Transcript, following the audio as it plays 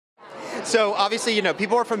So obviously,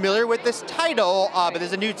 people are familiar with this title, but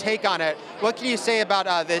there's a new take on it. What can you say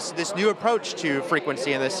about this new approach to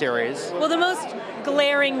frequency in this series? Well, the most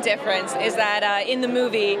glaring difference is that in the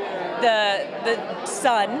movie, the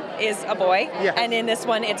son is a boy, Yes. and in this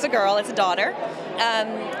one, it's a girl, it's a daughter.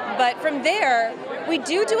 But from there, we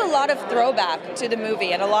do a lot of throwback to the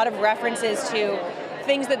movie and a lot of references to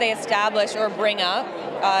things that they establish or bring up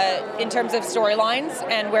in terms of storylines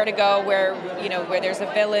and where to go, where there's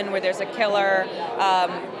a villain, where there's a killer.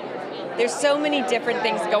 There's so many different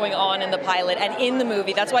things going on in the pilot and in the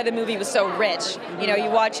movie. That's why the movie was so rich.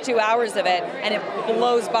 You watch 2 hours of it and it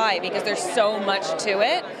blows by because there's so much to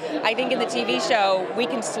it. I think in the TV show, we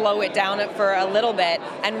can slow it down for a little bit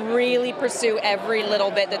and really pursue every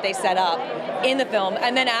little bit that they set up in the film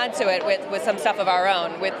and then add to it with some stuff of our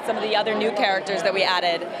own, with some of the other new characters that we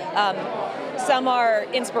added. Some are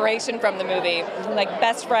inspiration from the movie, like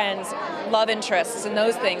best friends, love interests, and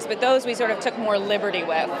those things. But those we sort of took more liberty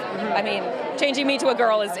with. I mean, changing me to a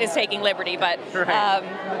girl is taking liberty, but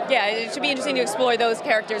yeah, it should be interesting to explore those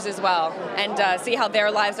characters as well and see how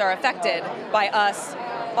their lives are affected by us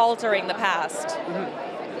altering the past.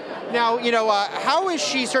 Now, how is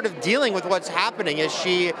she sort of dealing with what's happening? Is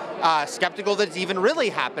she skeptical that it's even really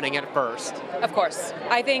happening at first? Of course.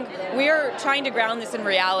 I think we're trying to ground this in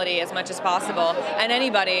reality as much as possible, and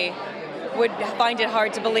anybody would find it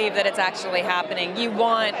hard to believe that it's actually happening. You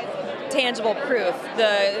want tangible proof.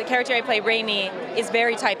 The character I play, Raimi, is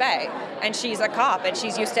very type A, and she's a cop, and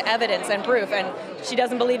she's used to evidence and proof, and she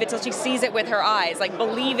doesn't believe it till she sees it with her eyes. Like,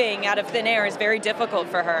 believing out of thin air is very difficult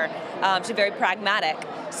for her. She's very pragmatic.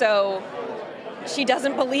 So she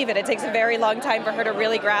doesn't believe it. It takes a very long time for her to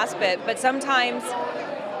really grasp it, but sometimes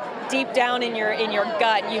deep down in your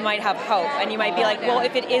gut, you might have hope, and you might be like, well,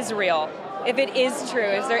 if it is real, if it is true,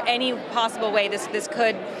 is there any possible way this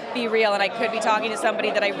could be real and I could be talking to somebody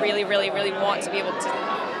that I really, really, really want to be able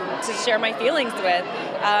to share my feelings with?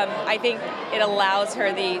 I think it allows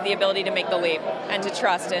her the ability to make the leap and to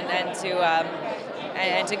trust and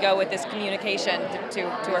to go with this communication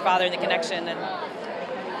to her father and the connection and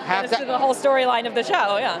to the whole storyline of the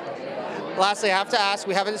show, yeah. Lastly, I have to ask,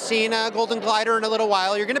 we haven't seen Golden Glider in a little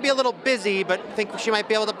while. You're going to be a little busy, but think she might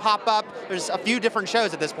be able to pop up. There's a few different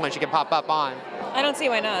shows at this point she can pop up on. I don't see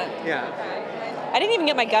why not. Yeah. I didn't even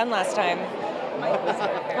get my gun last time.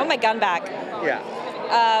 I want my gun back. Yeah.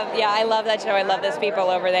 Yeah, I love that show. I love those people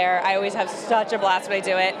over there. I always have such a blast when I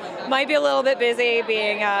do it. Might be a little bit busy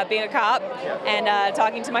being a cop and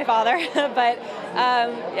talking to my father, but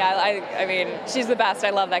yeah, I mean, she's the best.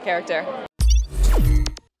 I love that character.